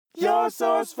your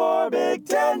source for Big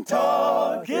Ten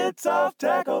talk. It's Off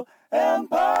Tackle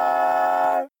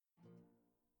Empire.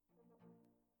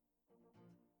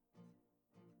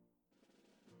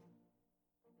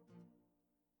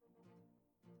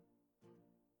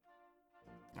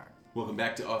 Welcome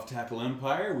back to Off Tackle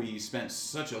Empire. We spent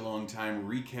such a long time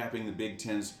recapping the Big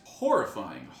Ten's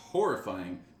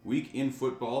horrifying week in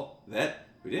football that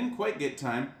we didn't quite get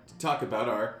time to talk about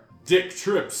our Dick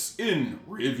Trips in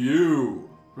Review.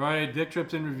 Right, Dick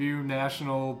Trips in Review,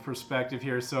 national perspective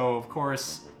here. So, of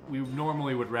course, we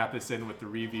normally would wrap this in with the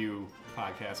review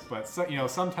podcast, but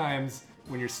sometimes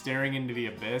when you're staring into the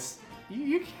abyss,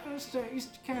 you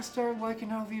kind of start liking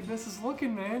how the abyss is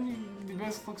looking, man. The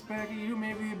abyss looks back at you,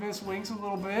 maybe the abyss winks a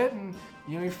little bit, and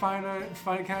you find it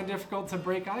kind of difficult to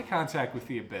break eye contact with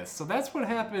the abyss. So that's what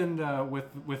happened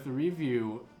with the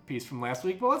review piece from last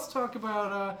week. But let's talk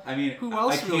about who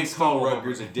else I really can't call stumbled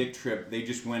Rutgers over. a dick trip. They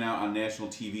just went out on national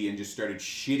TV and just started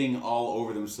shitting all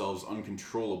over themselves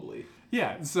uncontrollably.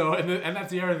 Yeah. So and that's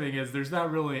the other thing is there's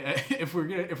not really if we're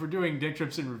doing Dick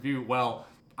Trips in Review, well,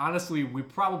 honestly, we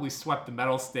probably swept the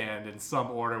medal stand in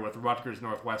some order with Rutgers,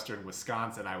 Northwestern,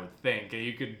 Wisconsin, I would think. And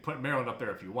you could put Maryland up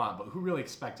there if you want, but who really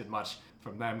expected much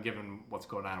from them given what's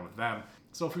going on with them?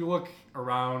 So if we look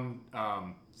around,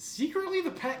 secretly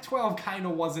the Pac-12 kind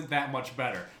of wasn't that much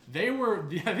better. I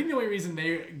think the only reason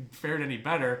they fared any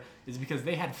better is because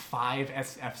they had 5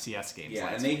 FCS games.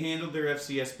 Yeah, and they handled their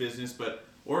FCS business, but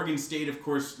Oregon State, of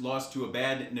course, lost to a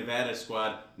bad Nevada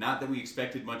squad. Not that we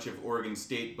expected much of Oregon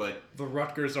State, but the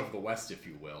Rutgers of the West, if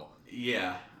you will.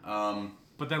 Yeah.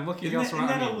 But then looking Isn't elsewhere,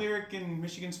 that a lyric in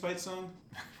Michigan's fight song?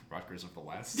 Rutgers of the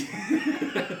West.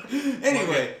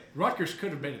 Anyway, Rutgers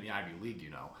could have been in the Ivy League,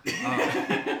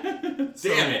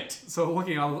 Damn it! So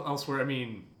looking elsewhere,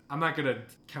 I'm not going to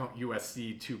count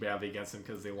USC too badly against them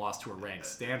because they lost to a ranked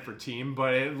Stanford team,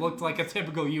 but it looked like a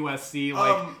typical USC.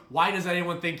 Why does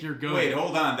anyone think you're good? Wait,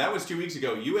 hold on. That was 2 weeks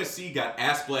ago. USC got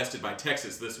ass blasted by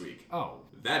Texas this week. Oh.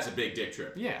 That's a big dick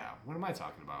trip. Yeah, what am I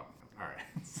talking about? All right.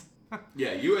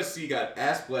 Yeah, USC got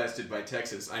ass blasted by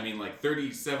Texas.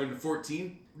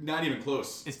 37-14. Not even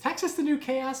close. Is Texas the new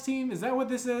chaos team? Is that what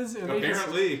this is?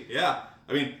 Apparently, yeah.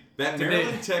 That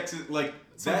Maryland, Texas,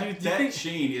 that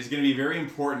chain is going to be very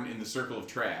important in the circle of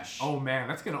trash. Oh man,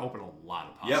 that's going to open a lot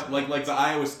of possibilities. Yep, like the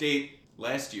Iowa State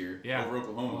last year over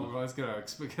Oklahoma. Well, it's going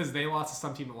to, because they lost to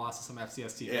some team that lost to some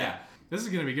FCS team. Yeah. This is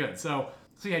going to be good. So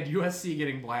you had USC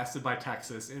getting blasted by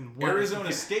Texas and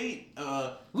Arizona State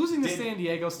losing to San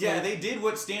Diego State. Yeah, they did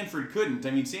what Stanford couldn't.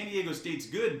 San Diego State's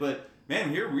good, but man,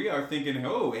 here we are thinking,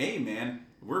 oh, hey, man,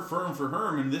 we're firm for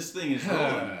Herm, and this thing is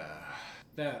rolling.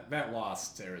 That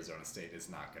loss to Arizona State is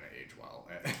not going to age well.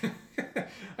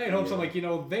 I had hopes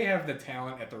they have the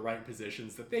talent at the right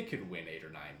positions that they could win 8 or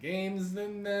 9 games,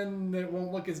 and then it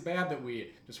won't look as bad that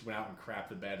we just went out and crapped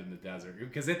the bed in the desert,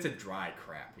 because it's a dry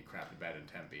crap. We crapped the bed in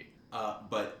Tempe.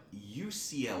 But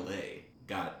UCLA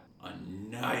got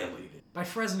annihilated by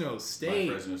Fresno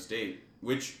State.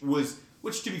 Which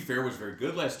to be fair was very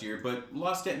good last year, but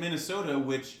lost at Minnesota,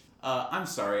 which I'm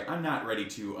sorry, I'm not ready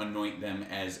to anoint them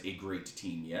as a great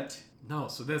team yet. No,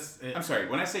 so I'm sorry,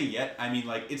 when I say yet,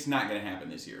 it's not going to happen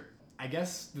this year. I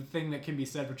guess the thing that can be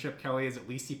said for Chip Kelly is at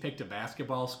least he picked a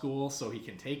basketball school so he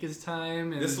can take his time.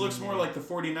 This looks more like the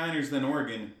 49ers than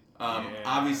Oregon.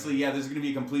 Obviously, there's going to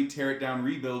be a complete tear-it-down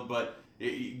rebuild, but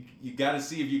you got to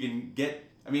see if you can get...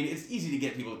 it's easy to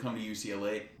get people to come to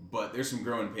UCLA, but there's some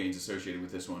growing pains associated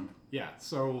with this one. Yeah,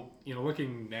 so,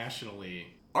 looking nationally...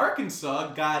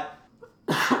 Arkansas got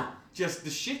just the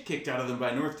shit kicked out of them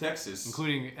by North Texas.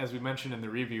 Including, as we mentioned in the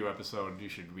review episode, you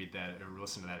should read that, or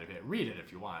listen to that read it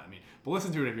if you want. But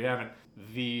listen to it if you haven't.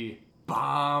 The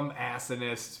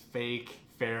bomb-assinest fake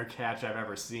fair catch I've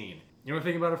ever seen. You know the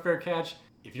thing about a fair catch?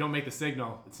 If you don't make the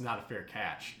signal, it's not a fair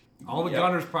catch. All the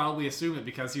gunners probably assume it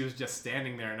because he was just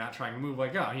standing there and not trying to move,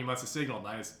 he must have signaled,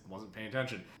 I just wasn't paying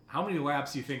attention. How many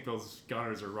laps do you think those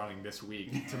gunners are running this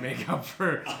week to make up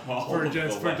for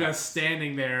just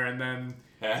standing there and then...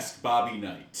 Ask Bobby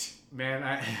Knight. Man,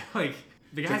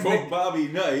 the guys... To quote Bobby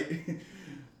Knight,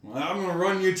 well, I'm going to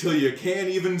run you till you can't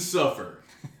even suffer.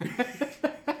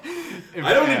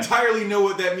 I don't entirely know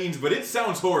what that means, but it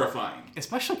sounds horrifying.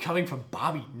 Especially coming from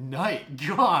Bobby Knight.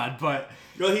 God, but...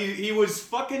 Well, he was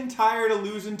fucking tired of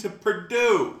losing to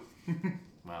Purdue.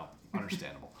 Well,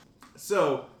 understandable.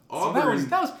 So Auburn...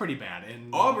 that was pretty bad.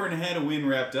 And Auburn had a win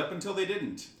wrapped up until they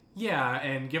didn't. Yeah,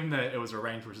 and given that it was a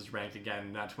ranked versus ranked,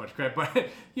 again, not too much credit, but,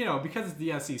 because it's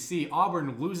the SEC,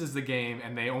 Auburn loses the game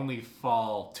and they only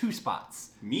fall 2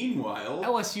 spots. Meanwhile...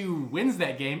 LSU wins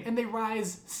that game and they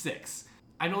rise 6.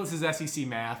 I know this is SEC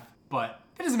math, but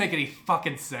that doesn't make any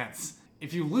fucking sense.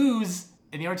 If you lose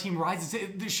and the other team rises.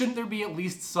 Shouldn't there be at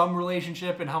least some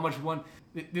relationship in how much one?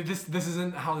 This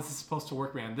isn't how this is supposed to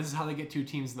work, man. This is how they get 2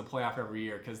 teams in the playoff every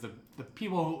year, because the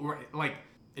people who are, like,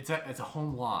 it's a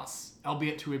home loss,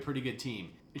 albeit to a pretty good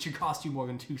team. It should cost you more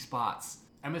than 2 spots.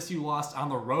 MSU lost on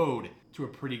the road to a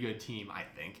pretty good team, I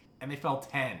think, and they fell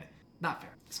 10. Not fair.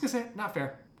 Just gonna say it, not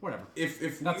fair. Whatever.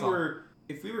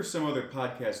 If we were some other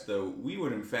podcast, though, we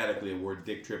would emphatically award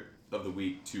Dick Trip of the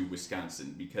week to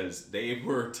Wisconsin, because they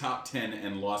were top 10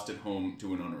 and lost at home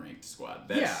to an unranked squad.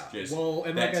 That's that ticks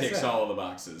all of the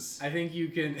boxes. I think you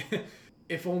can,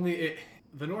 if only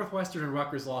the Northwestern and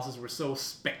Rutgers losses were so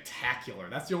spectacular.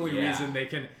 That's the only reason they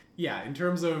can. Yeah, in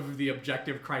terms of the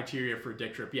objective criteria for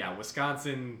Dick Trip,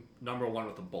 Wisconsin number 1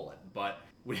 with a bullet. But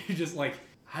when you just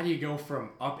how do you go from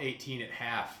up 18 at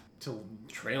half to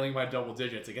trailing by double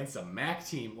digits against a MAC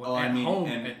team at home?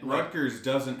 And Rutgers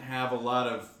doesn't have a lot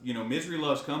of, misery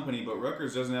loves company, but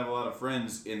Rutgers doesn't have a lot of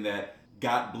friends in that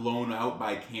got blown out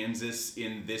by Kansas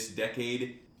in this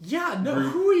decade. Yeah, no,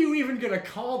 who are you even going to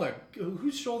call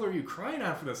whose shoulder are you crying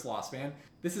on for this loss, man?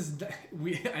 This is,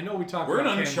 I know we talked We're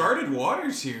about in uncharted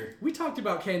waters here. We talked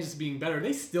about Kansas being better.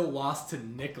 They still lost to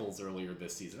Nichols earlier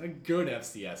this season. A good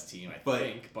FCS team, I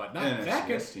think, but not that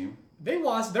good. Team. They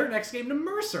lost their next game to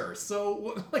Mercer.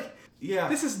 So,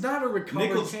 this is not a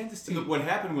recovered Kansas team. What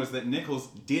happened was that Nichols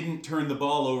didn't turn the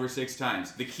ball over 6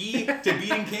 times. The key to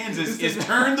beating Kansas is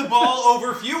turn the ball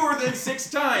over fewer than 6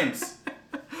 times.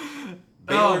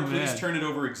 Baylor, please turn it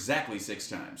over exactly 6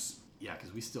 times. Yeah,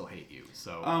 because we still hate you.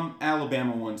 So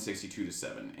Alabama won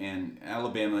 62-7, and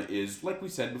Alabama is, like we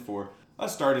said before, a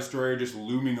Star Destroyer just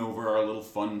looming over our little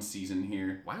fun season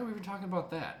here. Why are we even talking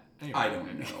about that? Anyway, I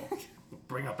don't know.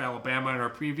 Bring up Alabama in our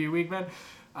preview week, man.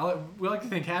 We like to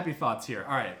think happy thoughts here.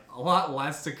 All right, a lot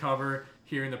less to cover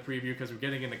here in the preview because we're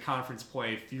getting into conference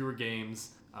play, fewer games.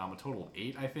 A total of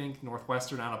 8, I think.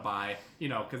 Northwestern on a bye.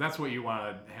 Because that's what you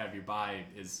want to have your bye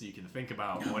is so you can think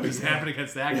about what is happening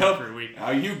against that game for a week.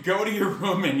 You go to your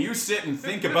room and you sit and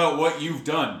think about what you've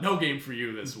done. No game for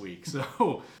you this week.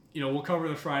 So, we'll cover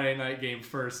the Friday night game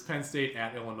first. Penn State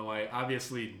at Illinois.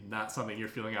 Obviously not something you're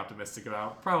feeling optimistic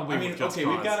about. Probably we've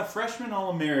got a freshman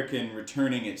All-American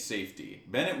returning at safety.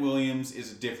 Bennett Williams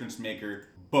is a difference maker.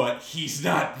 But he's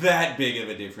not that big of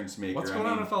a difference maker. What's going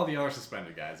on with all the other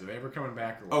suspended guys? Are they ever coming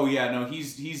back? Or what? Oh yeah, no,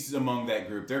 he's among that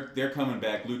group. They're coming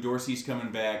back. Lou Dorsey's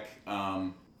coming back.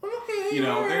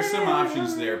 There's some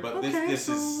options there, but this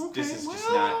is just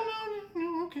not.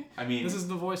 Okay. I mean, this is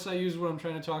the voice I use when I'm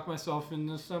trying to talk myself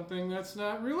into something that's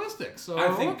not realistic. So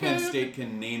I think Penn State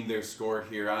can name their score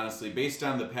here, honestly, based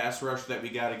on the pass rush that we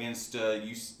got against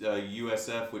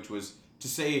USF, which was to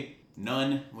say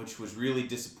none, which was really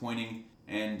disappointing.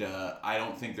 And I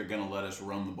don't think they're going to let us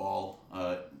run the ball,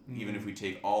 even if we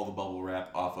take all the bubble wrap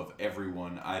off of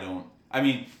everyone.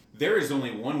 There is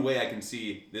only one way I can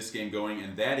see this game going,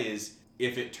 and that is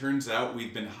if it turns out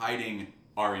we've been hiding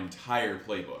our entire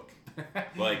playbook.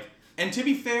 And to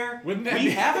be fair,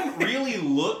 we haven't really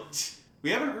looked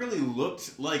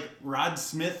like Rod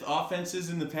Smith offenses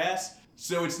in the past.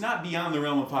 So it's not beyond the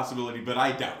realm of possibility, but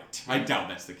I doubt it. I doubt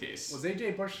that's the case. Was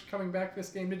A.J. Bush coming back this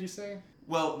game, did you say?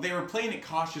 Well, they were playing it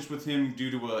cautious with him due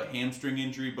to a hamstring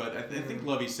injury, but I think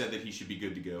Lovey said that he should be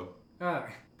good to go.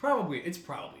 It's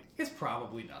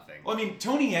probably nothing. Well,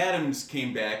 Tony Adams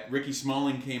came back. Ricky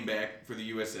Smalling came back for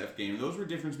the USF game. Those were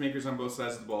difference makers on both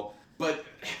sides of the ball. But,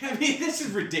 this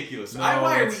is ridiculous. Why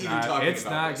are we even talking about this? It's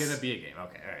not going to be a game.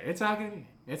 Okay, all right.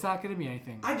 It's not going to be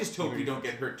anything. I just hope we don't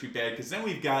get hurt too bad, because then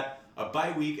we've got a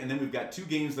bye week, and then we've got 2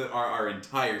 games that are our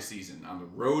entire season. On the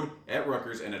road at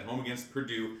Rutgers and at home against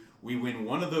Purdue. We win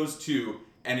one of those 2,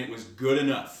 and it was good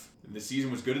enough. The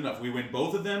season was good enough. We win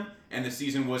both of them, and the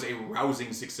season was a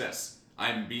rousing success.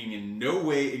 I'm being in no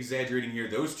way exaggerating here.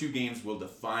 Those 2 games will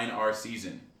define our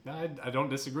season. I don't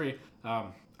disagree.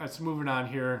 Let's moving on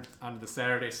here onto the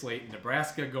Saturday slate.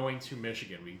 Nebraska going to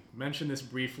Michigan. We mentioned this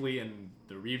briefly in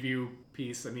the review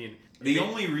piece. The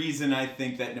only reason I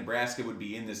think that Nebraska would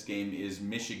be in this game is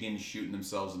Michigan shooting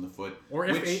themselves in the foot. Or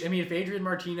if Adrian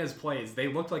Martinez plays, they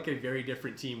looked like a very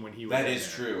different team when he was. That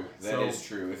is true. That is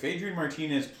true. If Adrian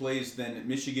Martinez plays, then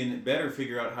Michigan better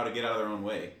figure out how to get out of their own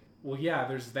way. Well, yeah,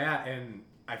 there's that, and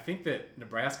I think that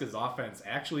Nebraska's offense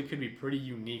actually could be pretty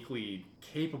uniquely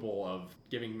capable of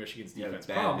giving Michigan's defense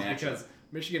problems because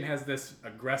Michigan has this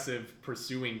aggressive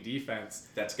pursuing defense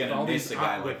that's going to miss a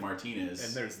guy like Martinez.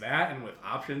 And there's that, and with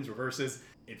options, reverses,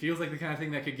 it feels like the kind of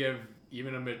thing that could give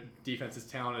even a defense as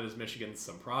talented as Michigan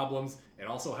some problems. It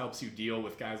also helps you deal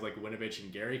with guys like Winovich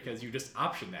and Gary because you just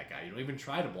option that guy. You don't even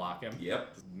try to block him.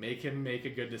 Yep. Make him make a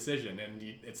good decision. And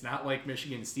it's not like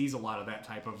Michigan sees a lot of that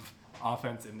type of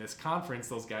offense in this conference,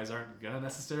 those guys aren't going to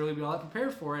necessarily be all that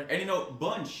prepared for it. And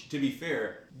Bunch, to be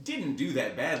fair, didn't do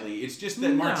that badly. It's just that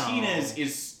No. Martinez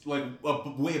is like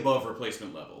way above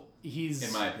replacement level. He's,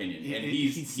 in my opinion, and he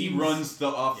he runs the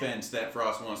offense that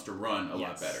Frost wants to run a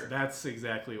lot better. That's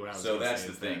exactly what I was. So gonna that's say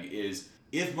the thing is,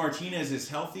 if Martinez is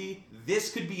healthy,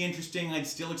 this could be interesting. I'd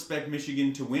still expect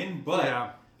Michigan to win,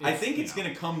 but I think it's going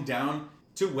to come down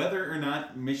to whether or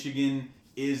not Michigan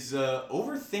is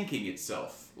overthinking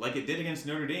itself, like it did against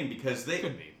Notre Dame, because they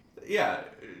could be. Yeah,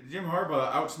 Jim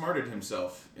Harbaugh outsmarted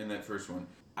himself in that first one.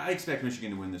 I expect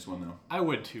Michigan to win this one, though. I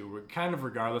would, too. Kind of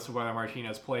regardless of whether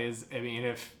Martinez plays. I mean,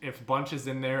 if Bunch is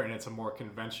in there and it's a more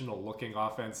conventional-looking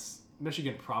offense,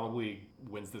 Michigan probably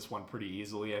wins this one pretty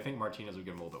easily. I think Martinez would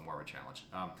give him a little bit more of a challenge.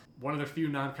 One of the few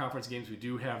non-conference games we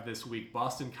do have this week,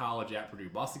 Boston College at Purdue.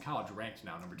 Boston College ranked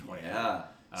now, number 20. Yeah.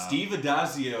 Steve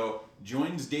Addazio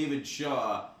joins David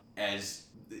Shaw has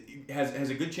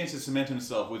a good chance to cement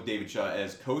himself with David Shaw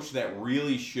as coach that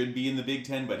really should be in the Big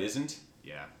Ten but isn't.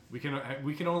 Yeah, we can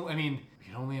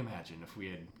only imagine if we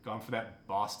had gone for that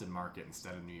Boston market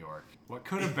instead of New York. What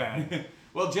could have been?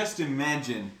 Well, just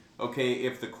imagine, okay,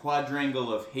 if the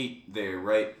quadrangle of hate there,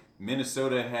 right?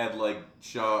 Minnesota had like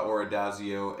Shaw or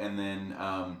Addazio, and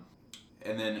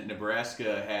then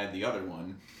Nebraska had the other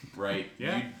one, right?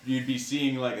 Yeah. You'd be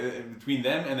seeing like between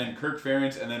them and then Kirk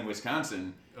Ferentz and then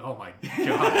Wisconsin. Oh my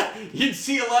God! You'd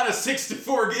see a lot of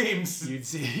 6-4 games. You'd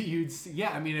see.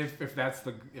 Yeah, I mean, if that's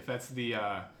the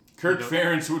Kirk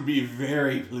Ferentz would be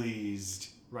very pleased.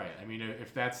 Right. I mean,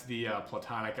 if that's the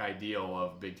platonic ideal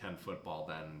of Big Ten football,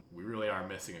 then we really are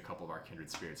missing a couple of our kindred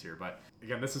spirits here. But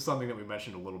again, this is something that we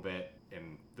mentioned a little bit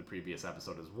in the previous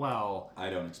episode as well. I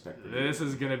don't expect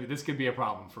Purdue. This could be a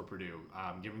problem for Purdue,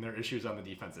 given their issues on the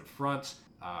defensive front,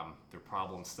 their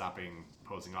problems stopping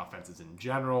opposing offenses in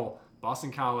general.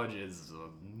 Boston College is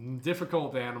a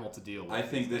difficult animal to deal with. I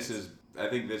think this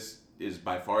is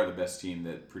by far the best team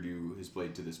that Purdue has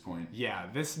played to this point. Yeah,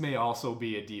 this may also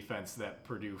be a defense that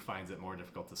Purdue finds it more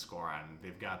difficult to score on.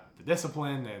 They've got the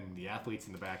discipline and the athletes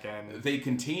in the back end. They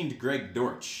contained Greg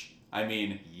Dortch. I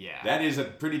mean, yeah, that is a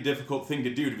pretty difficult thing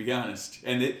to do, to be honest.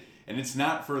 And it's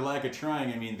not for lack of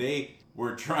trying. I mean, they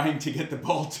were trying to get the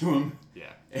ball to him. Yeah.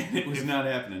 And it was not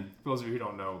happening. For those of you who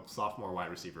don't know, sophomore wide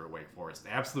receiver at Wake Forest,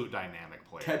 absolute dynamic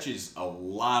player. Catches a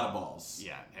lot of balls.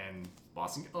 Yeah, and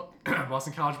Boston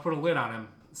College put a lid on him.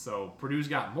 So Purdue's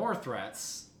got more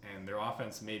threats, and their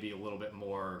offense may be a little bit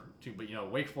more too.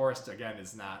 But Wake Forest again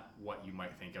is not what you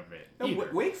might think of it. No,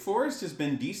 Wake Forest has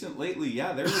been decent lately.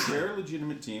 Yeah, they're a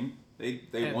legitimate team.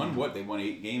 They won what? They won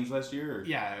 8 games last year? Or?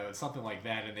 Yeah, something like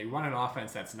that. And they run an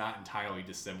offense that's not entirely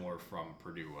dissimilar from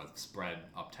Purdue, a spread,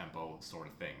 up-tempo sort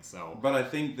of thing. So, but I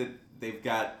think that they've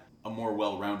got a more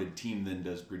well-rounded team than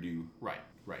does Purdue. Right.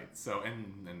 So,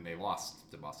 and they lost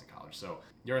to Boston College. So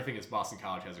the other thing is Boston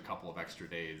College has a couple of extra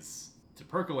days to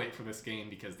percolate for this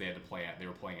game because they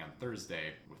were playing on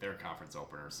Thursday with their conference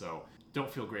opener. So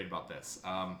don't feel great about this.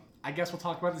 I guess we'll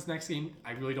talk about this next game.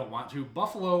 I really don't want to.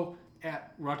 Buffalo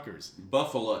at Rutgers.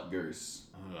 Buffalo-Rutgers.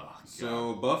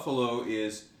 So Buffalo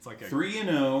is like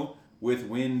 3-0 with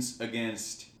wins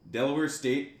against Delaware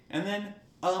State, and then,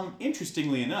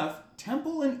 interestingly enough,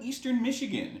 Temple and Eastern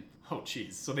Michigan. Oh,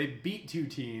 jeez. So they beat 2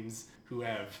 teams who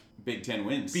have Big Ten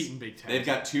wins. Beaten Big Ten. They've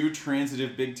got 2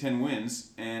 transitive Big Ten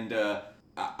wins, and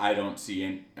I don't see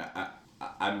any.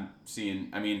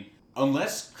 I mean,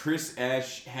 unless Chris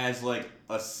Ash has like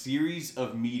a series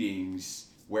of meetings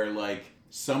where like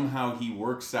somehow he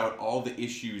works out all the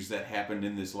issues that happened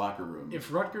in this locker room.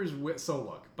 If Rutgers so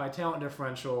look, by talent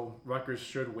differential, Rutgers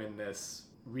should win this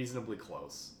reasonably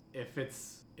close. If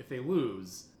they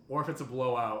lose, or if it's a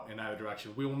blowout in either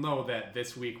direction, we will know that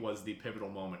this week was the pivotal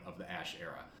moment of the Ash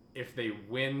era. If they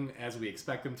win as we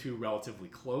expect them to relatively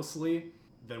closely,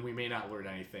 then we may not learn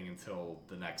anything until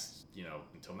next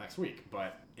week.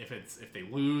 But if they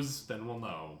lose, then we'll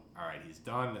know, all right, he's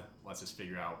done. Let's just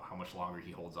figure out how much longer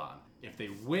he holds on. If they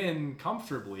win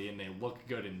comfortably and they look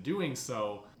good in doing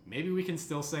so, maybe we can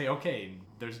still say, okay,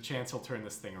 there's a chance he'll turn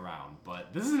this thing around.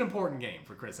 But this is an important game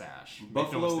for Chris Ash.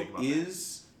 Buffalo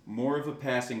is more of a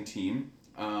passing team.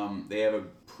 They have a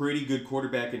pretty good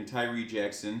quarterback in Tyree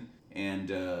Jackson,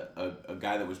 and a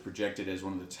guy that was projected as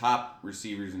one of the top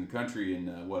receivers in the country in,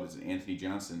 Anthony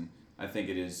Johnson, I think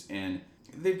it is. And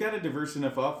they've got a diverse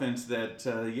enough offense that,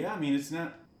 it's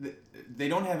not... They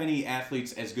don't have any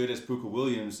athletes as good as Puka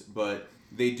Williams, but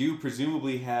they do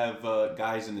presumably have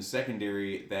guys in the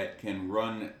secondary that can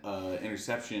run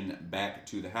interception back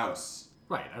to the house.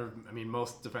 Right. I mean,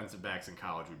 most defensive backs in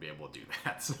college would be able to do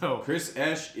that. So Chris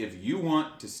Ash, if you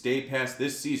want to stay past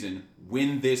this season,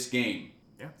 win this game.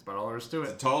 Yeah, that's about all there is to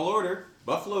It's a it. tall order.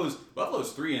 Buffalo's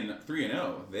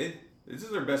 3-0. This is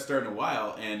their best start in a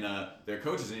while, and their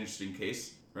coach is an interesting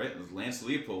case, right? It was Lance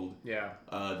Leopold. Yeah.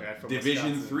 Guy from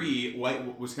Division Wisconsin. 3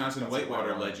 Wisconsin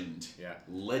Whitewater Whitewater. legend. Yeah.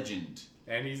 Legend.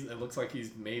 And it looks like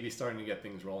he's maybe starting to get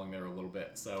things rolling there a little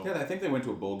bit. So Yeah, I think they went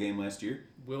to a bowl game last year.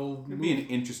 we'll It'd be an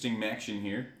interesting action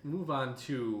here. move on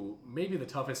to maybe the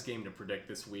toughest game to predict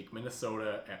this week,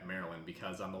 Minnesota at Maryland,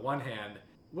 because on the one hand,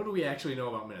 what do we actually know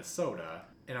about Minnesota?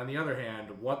 And on the other hand,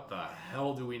 what the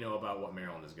hell do we know about what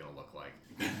Maryland is going to look like?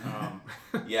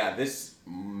 Yeah,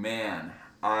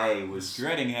 I was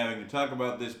dreading having to talk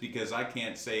about this because I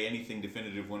can't say anything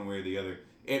definitive one way or the other.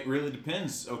 It really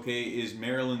depends. Okay, is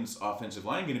Maryland's offensive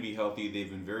line going to be healthy? They've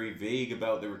been very vague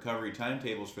about the recovery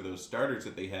timetables for those starters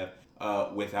that they have.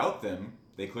 Without them,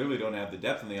 they clearly don't have the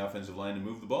depth on the offensive line to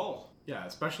move the ball. Yeah,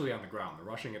 especially on the ground. The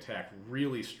rushing attack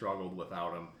really struggled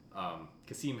without him.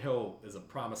 Kasim Hill is a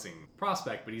promising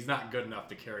prospect, but he's not good enough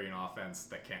to carry an offense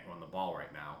that can't run the ball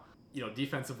right now.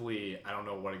 Defensively, I don't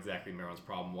know what exactly Maryland's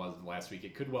problem was last week.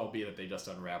 It could well be that they just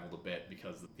unraveled a bit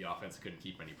because the offense couldn't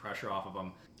keep any pressure off of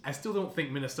them. I still don't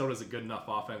think Minnesota's a good enough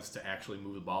offense to actually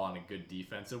move the ball on a good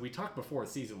defense. And we talked before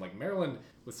the season, like Maryland,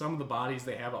 with some of the bodies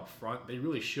they have up front, they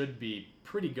really should be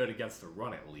pretty good against the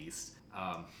run at least.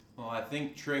 Well, I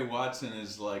think Trey Watson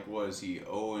is was he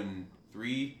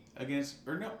 0-3 against,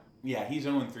 or no? Yeah, he's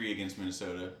 0-3 against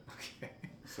Minnesota. Okay.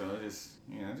 So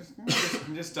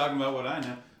just talking about what I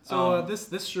know. So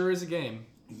this sure is a game.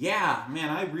 Yeah,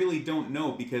 man, I really don't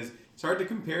know because it's hard to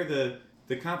compare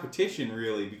the competition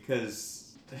really because.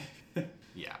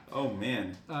 Yeah. Oh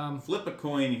man. Flip a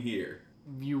coin here.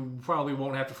 You probably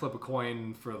won't have to flip a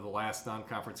coin for the last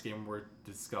non-conference game we're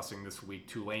discussing this week.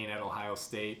 Tulane at Ohio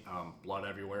State. Blood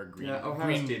everywhere.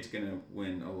 Ohio State's gonna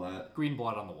win a lot. Green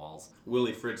blood on the walls.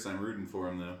 Willie Fritz, I'm rooting for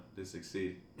him though to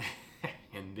succeed.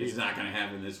 Indeed. It's not gonna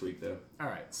happen this week though. All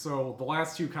right, so the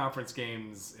last two conference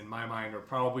games, in my mind, are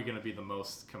probably going to be the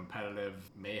most competitive,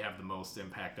 may have the most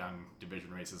impact on division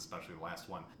races, especially the last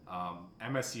one.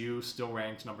 MSU, still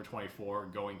ranked number 24,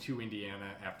 going to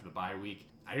Indiana after the bye week.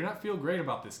 I do not feel great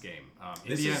about this game.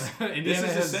 This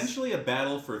is essentially a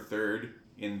battle for third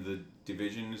in the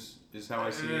divisions, is how I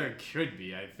see it. It could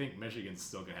be. I think Michigan's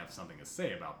still going to have something to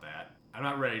say about that. I'm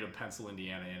not ready to pencil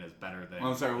Indiana in as better than...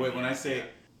 Well, I'm sorry, wait, when I say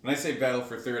battle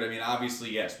for third, I mean,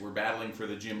 obviously, yes, we're battling for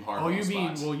the Jim Harbaugh Oh, you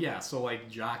mean, spots. well, yeah, so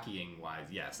jockeying-wise,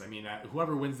 yes. I mean,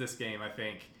 whoever wins this game, I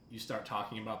think you start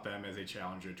talking about them as a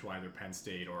challenger to either Penn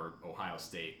State or Ohio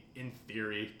State. In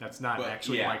theory, that's not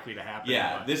actually likely to happen.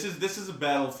 Yeah, this is a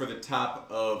battle for the top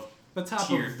of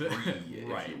tier 3,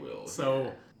 right. if you will. So,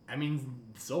 here. I mean,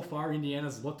 so far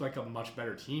Indiana's looked like a much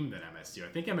better team than MSU.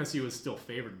 I think MSU is still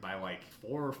favored by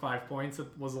 4 or 5 points.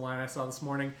 That was the line I saw this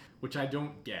morning, which I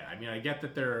don't get. I mean, I get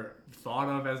that they're thought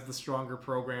of as the stronger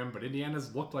program, but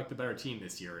Indiana's looked like the better team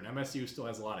this year, and MSU still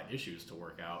has a lot of issues to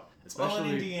work out. Especially,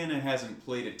 well, Indiana hasn't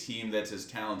played a team that's as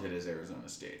talented as Arizona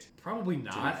State. Probably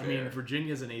not. I mean, fair.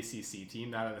 Virginia's an ACC team,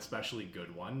 not an especially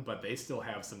good one, but they still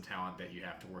have some talent that you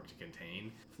have to work to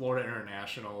contain. Florida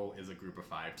International is a group of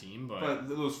 5 team, But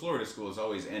those Florida schools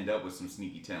always end up with some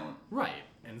sneaky talent. Right.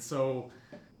 And so,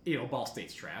 Ball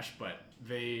State's trash, but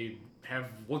they have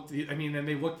looked, and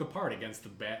they looked the part against the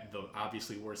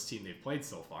obviously worst team they've played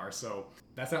so far. So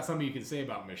that's not something you can say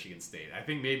about Michigan State. I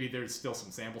think maybe there's still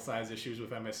some sample size issues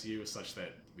with MSU such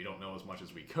that we don't know as much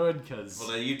as we could because...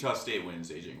 Well, the Utah State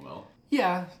win's aging well.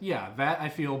 Yeah, that I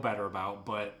feel better about.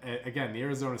 But again, the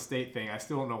Arizona State thing, I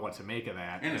still don't know what to make of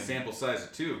that. And a sample size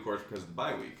of 2, of course, because of the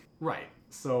bye week. Right.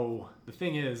 So the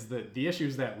thing is that the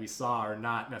issues that we saw are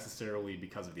not necessarily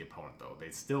because of the opponent, though. They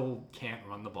still can't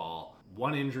run the ball.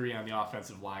 One injury on the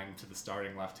offensive line to the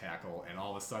starting left tackle, and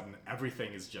all of a sudden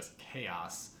everything is just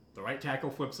chaos. The right tackle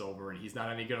flips over, and he's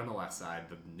not any good on the left side.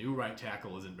 The new right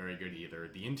tackle isn't very good either.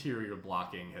 The interior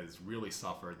blocking has really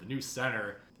suffered. The new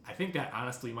center, I think that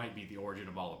honestly might be the origin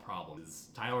of all the problems.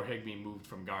 Tyler Higbee moved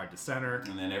from guard to center.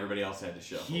 And then everybody else had to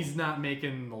shuffle. He's not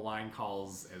making the line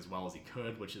calls as well as he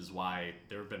could, which is why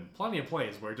there have been plenty of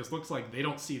plays where it just looks like they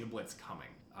don't see the blitz coming.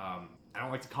 I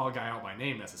don't like to call a guy out by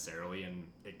name necessarily, and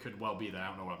it could well be that I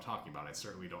don't know what I'm talking about. I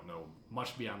certainly don't know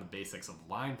much beyond the basics of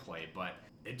line play, but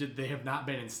they have not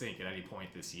been in sync at any point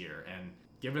this year. And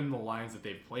given the lines that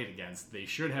they've played against, they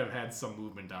should have had some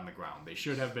movement on the ground. They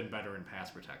should have been better in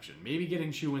pass protection. Maybe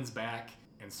getting Chewins back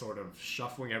and sort of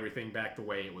shuffling everything back the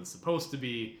way it was supposed to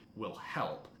be will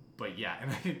help. But yeah, and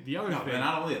I think the other thing...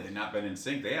 Not only have they not been in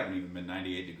sync, they haven't even been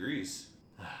 98 degrees.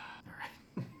 All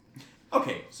right.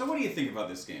 Okay, so what do you think about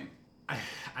this game?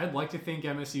 I'd like to think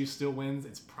MSU still wins.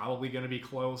 It's probably going to be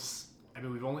close. I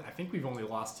mean, I think we've only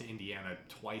lost to Indiana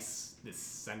twice this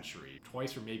century.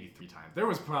 Twice or maybe 3 times. There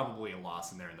was probably a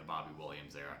loss in there in the Bobby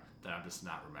Williams era that I'm just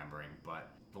not remembering. But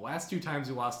the last 2 times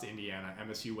we lost to Indiana,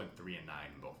 MSU went 3-9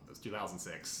 in both of those,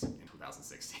 2006 and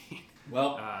 2016.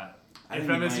 Well, if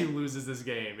MSU loses this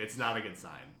game, it's not a good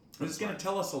sign. It's going to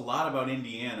tell us a lot about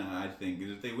Indiana, I think.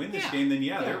 If they win this Yeah. game, then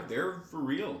Yeah. they're for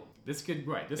real. This could,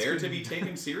 right. They're to be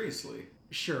taken seriously.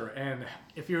 Sure, and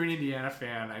if you're an Indiana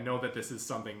fan, I know that this is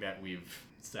something that we've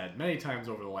said many times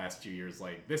over the last few years.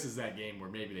 Like, this is that game where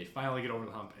maybe they finally get over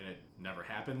the hump and it never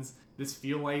happens. This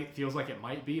feels like it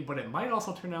might be, but it might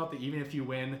also turn out that even if you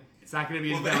win, it's not going to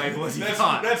be as valuable as you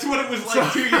thought. That's what it was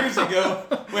like 2 years ago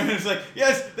when it's like,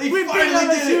 yes, we beat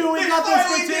finally did it. MSU, we got this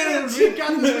platoon, we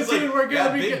got this platoon, we're going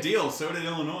to be big deal. So did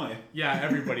Illinois. Yeah,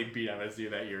 everybody beat MSU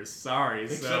that year. Sorry.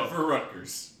 Except for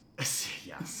Rutgers.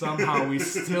 Yeah, somehow we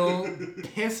still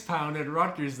piss pounded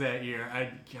Rutgers that year.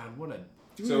 God, what a.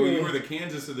 So you were the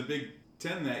Kansas of the Big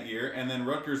Ten that year, and then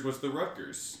Rutgers was the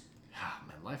Rutgers.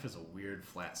 Man, life is a weird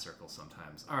flat circle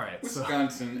sometimes. All right,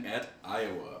 Wisconsin at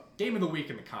Iowa. Game of the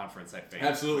week in the conference, I think.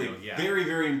 Absolutely, Really, yeah. very,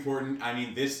 very important. I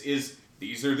mean, these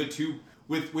are the two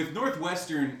with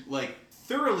Northwestern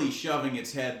thoroughly shoving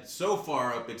its head so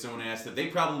far up its own ass that they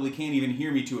probably can't even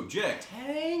hear me to object.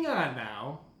 Hang on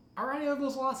now. Are any of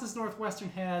those losses Northwestern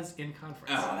has in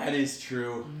conference? Oh, that is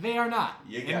true. They are not.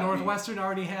 You got and Northwestern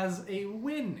already has a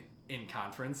win in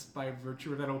conference by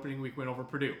virtue of that opening week win over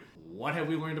Purdue. What have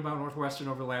we learned about Northwestern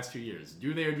over the last few years?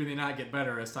 Do they or do they not get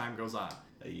better as time goes on?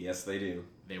 Yes, they do.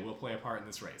 They will play a part in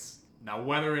this race. Now,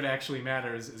 whether it actually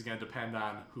matters is going to depend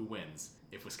on who wins.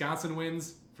 If Wisconsin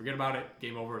wins, forget about it.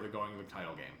 Game over. They're going to the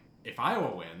title game. If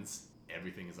Iowa wins,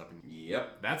 everything is up in the air.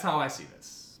 Yep. That's how I see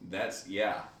this.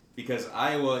 Yeah. Because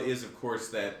Iowa is, of course,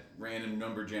 that random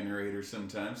number generator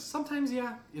sometimes. Sometimes,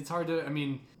 yeah. It's hard to... I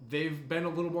mean, they've been a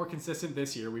little more consistent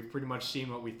this year. We've pretty much seen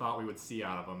what we thought we would see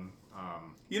out of them.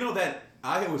 You know, that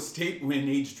Iowa State win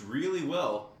aged really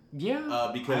well.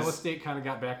 Yeah. Because Iowa State kind of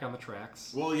got back on the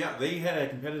tracks. Well, yeah, they had a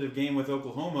competitive game with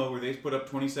Oklahoma where they put up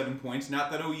 27 points.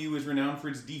 Not that OU is renowned for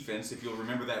its defense, if you'll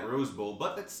remember that Rose Bowl,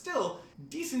 but that's still a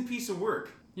decent piece of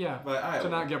work. Yeah, by Iowa. To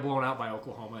not get blown out by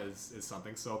Oklahoma is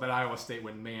something. So that Iowa State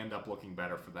win may end up looking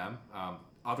better for them.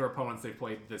 Other opponents they've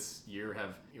played this year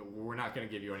have, we're not going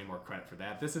to give you any more credit for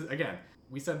that. This is, again,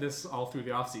 we said this all through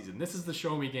the offseason. This is the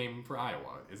show-me game for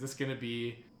Iowa. Is this going to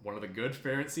be one of the good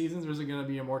Ferentz seasons, or is it going to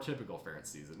be a more typical Ferentz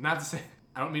season? Not to say,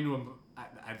 I don't mean to,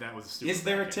 that was a stupid. Is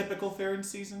there a typical Ferentz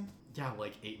season? Yeah,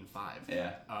 like 8-5.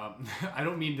 Yeah. I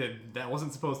don't mean to, that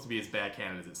wasn't supposed to be as bad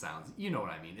candidate as it sounds. You know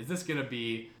what I mean. Is this going to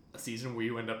be a season where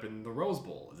you end up in the Rose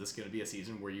Bowl? Is this going to be a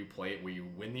season where you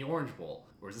win the Orange Bowl?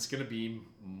 Or is this going to be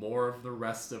more of the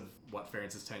rest of what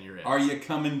Ferentz's tenure is? Are you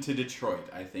coming to Detroit,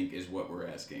 I think, is what we're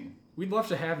asking. We'd love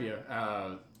to have you.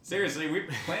 Seriously, we're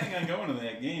planning on going to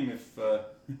that game if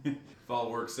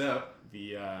all works out.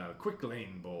 The Quick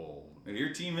Lane Bowl. If your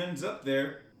team ends up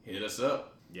there, hit us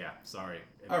up. Yeah, sorry.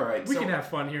 All right. We can have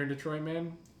fun here in Detroit,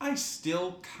 man. I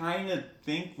still kind of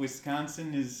think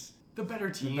Wisconsin is the better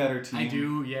team. I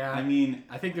do, yeah. I mean,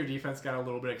 I think their defense got a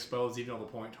little bit exposed, even though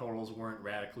the point totals weren't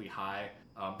radically high.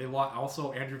 They lost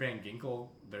also Andrew Van Ginkel,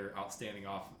 their outstanding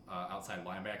outside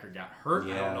linebacker, got hurt.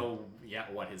 Yeah. I don't know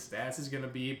yet what his status is going to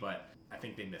be, but I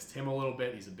think they missed him a little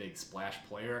bit. He's a big splash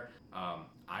player.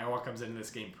 Iowa comes into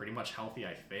this game pretty much healthy,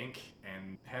 I think,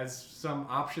 and has some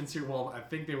options here. Well, I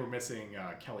think they were missing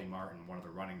Kelly Martin, one of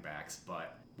the running backs,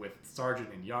 but with Sargent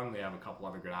and Young, they have a couple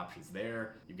other good options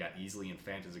there. You've got Easley and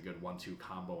Fant as a good 1-2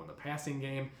 combo in the passing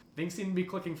game. Things seem to be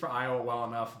clicking for Iowa well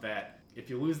enough that if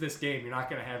you lose this game, you're not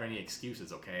going to have any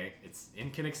excuses, okay? It's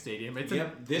in Kinnick Stadium. It's a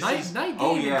night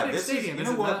game in Kinnick Stadium. You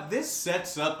know what? This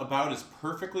sets up about as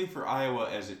perfectly for Iowa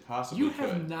as it possibly could. You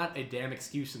have not a damn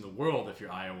excuse in the world if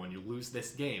you're Iowa and you lose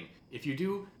this game. If you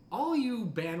do, all you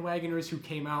bandwagoners who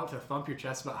came out to thump your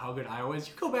chest about how good Iowa is,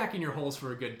 you go back in your holes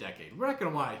for a good decade. We're not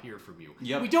going to want to hear from you.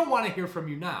 Yep. We don't want to hear from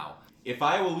you now. If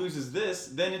Iowa loses this,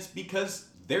 then it's because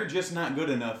they're just not good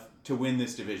enough to win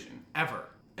this division. Ever.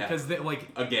 Because they,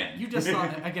 again, you just saw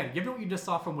given what you just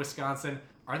saw from Wisconsin,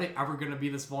 are they ever going to be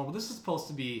this vulnerable? This is supposed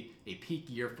to be a peak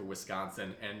year for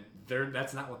Wisconsin, and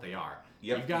that's not what they are.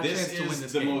 Yep. You've got a chance to win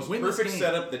this game. Most perfect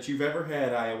setup that you've ever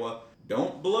had, Iowa.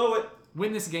 Don't blow it.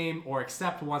 Win this game, or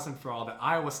accept once and for all that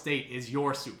Iowa State is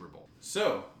your Super Bowl.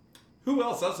 So, who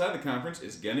else outside the conference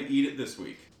is going to eat it this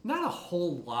week? Not a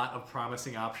whole lot of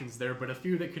promising options there, but a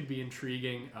few that could be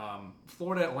intriguing.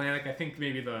 Florida Atlantic, I think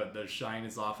maybe the shine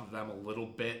is off of them a little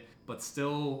bit, but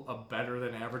still a better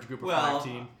than average group of 5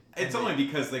 team. It's only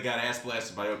because they got ass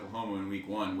blasted by Oklahoma in week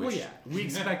 1. Which, well, yeah,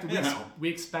 we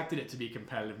expected it to be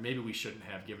competitive. Maybe we shouldn't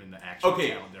have given the actual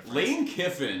talent difference. Lane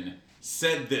Kiffin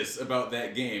said this about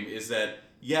that game, is that,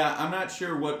 yeah, I'm not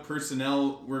sure what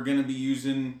personnel we're going to be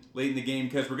using late in the game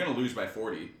because we're going to lose by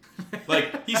 40.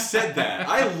 Like, he said that.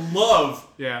 I love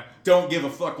don't give a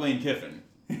fuck Lane Kiffin.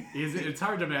 It's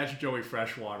hard to match Joey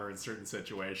Freshwater in certain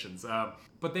situations.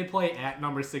 But they play at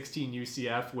number 16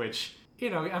 UCF, which,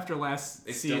 after last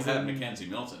season... They still have Mackenzie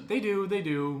Milton. They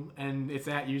do. And it's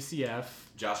at UCF.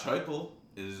 Josh Heupel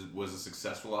was a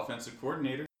successful offensive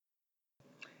coordinator.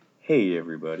 Hey,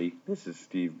 everybody. This is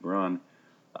Steve Braun.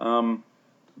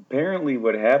 Apparently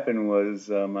what happened was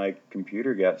my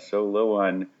computer got so low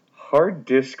on hard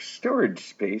disk storage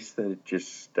space that it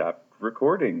just stopped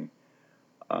recording.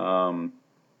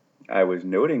 I was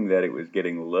noting that it was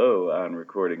getting low on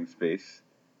recording space,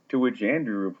 to which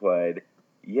Andrew replied,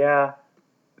 "Yeah,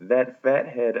 that fat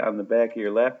head on the back of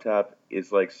your laptop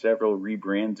is like several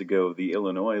rebrands ago, the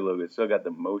Illinois logo. It's still got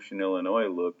the Motion Illinois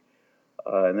look."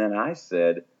 And then I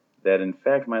said that, in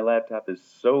fact, my laptop is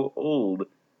so old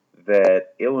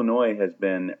that Illinois has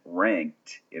been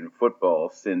ranked in football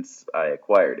since I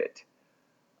acquired it.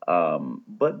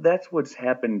 But that's what's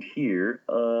happened here.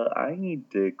 I need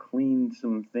to clean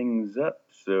some things up,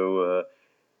 so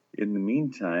in the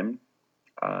meantime,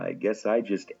 I guess I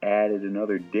just added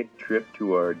another dick trip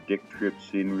to our Dick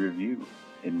Trips in Review.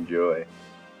 Enjoy.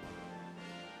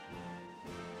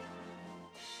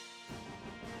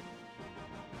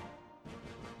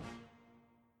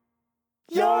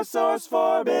 Your source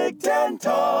for Big Ten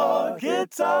talk.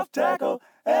 It's Off Tackle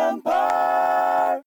Empire.